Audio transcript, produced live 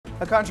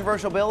A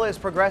controversial bill is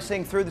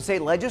progressing through the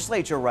state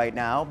legislature right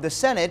now. The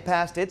Senate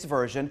passed its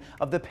version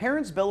of the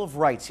Parents' Bill of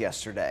Rights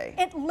yesterday.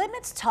 It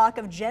limits talk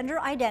of gender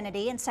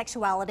identity and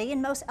sexuality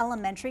in most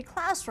elementary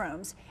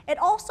classrooms. It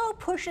also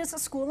pushes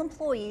school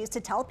employees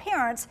to tell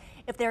parents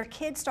if their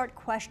kids start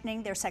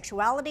questioning their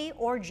sexuality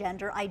or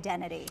gender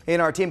identity.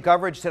 In our team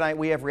coverage tonight,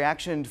 we have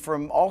reaction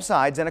from all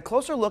sides and a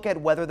closer look at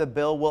whether the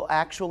bill will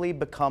actually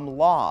become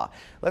law.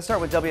 Let's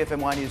start with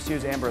WFMY News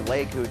 2's Amber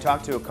Lake, who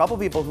talked to a couple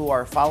people who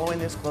are following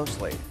this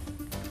closely.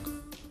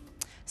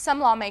 Some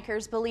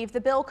lawmakers believe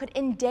the bill could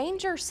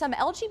endanger some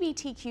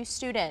LGBTQ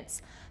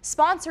students.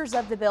 Sponsors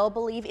of the bill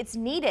believe it's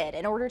needed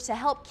in order to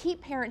help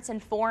keep parents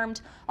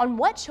informed on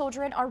what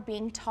children are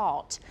being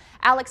taught.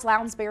 Alex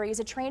Lounsbury is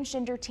a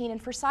transgender teen in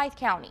Forsyth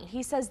County.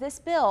 He says this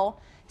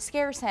bill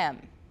scares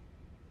him.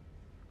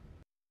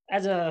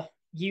 As a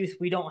youth,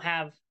 we don't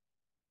have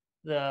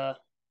the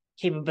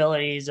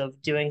capabilities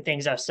of doing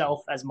things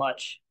ourselves as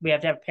much. We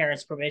have to have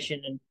parents'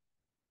 permission, and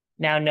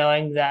now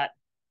knowing that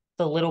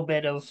the little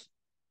bit of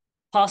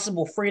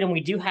possible freedom we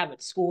do have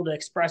at school to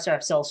express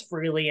ourselves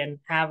freely and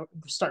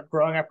start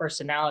growing our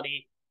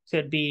personality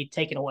could be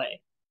taken away.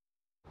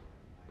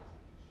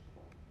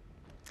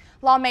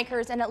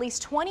 Lawmakers in at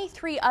least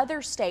 23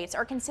 other states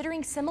are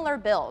considering similar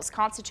bills,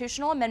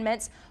 constitutional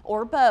amendments,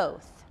 or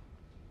both.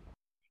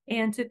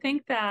 And to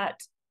think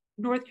that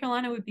North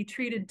Carolina would be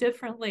treated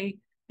differently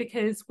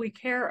because we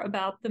care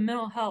about the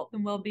mental health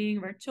and well-being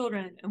of our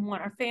children and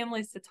want our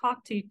families to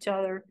talk to each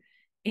other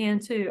and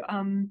to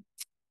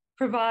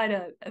provide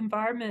an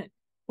environment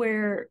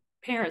where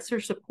parents are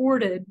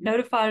supported,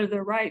 notified of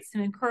their rights,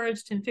 and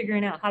encouraged in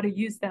figuring out how to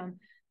use them.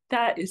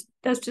 That's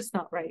just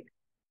not right.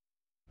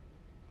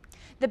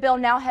 The bill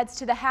now heads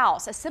to the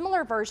House. A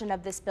similar version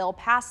of this bill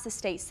passed the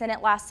state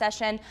Senate last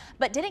session,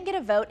 but didn't get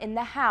a vote in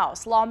the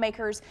House.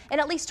 Lawmakers in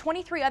at least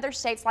 23 other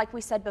states, like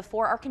we said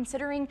before, are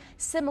considering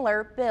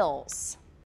similar bills.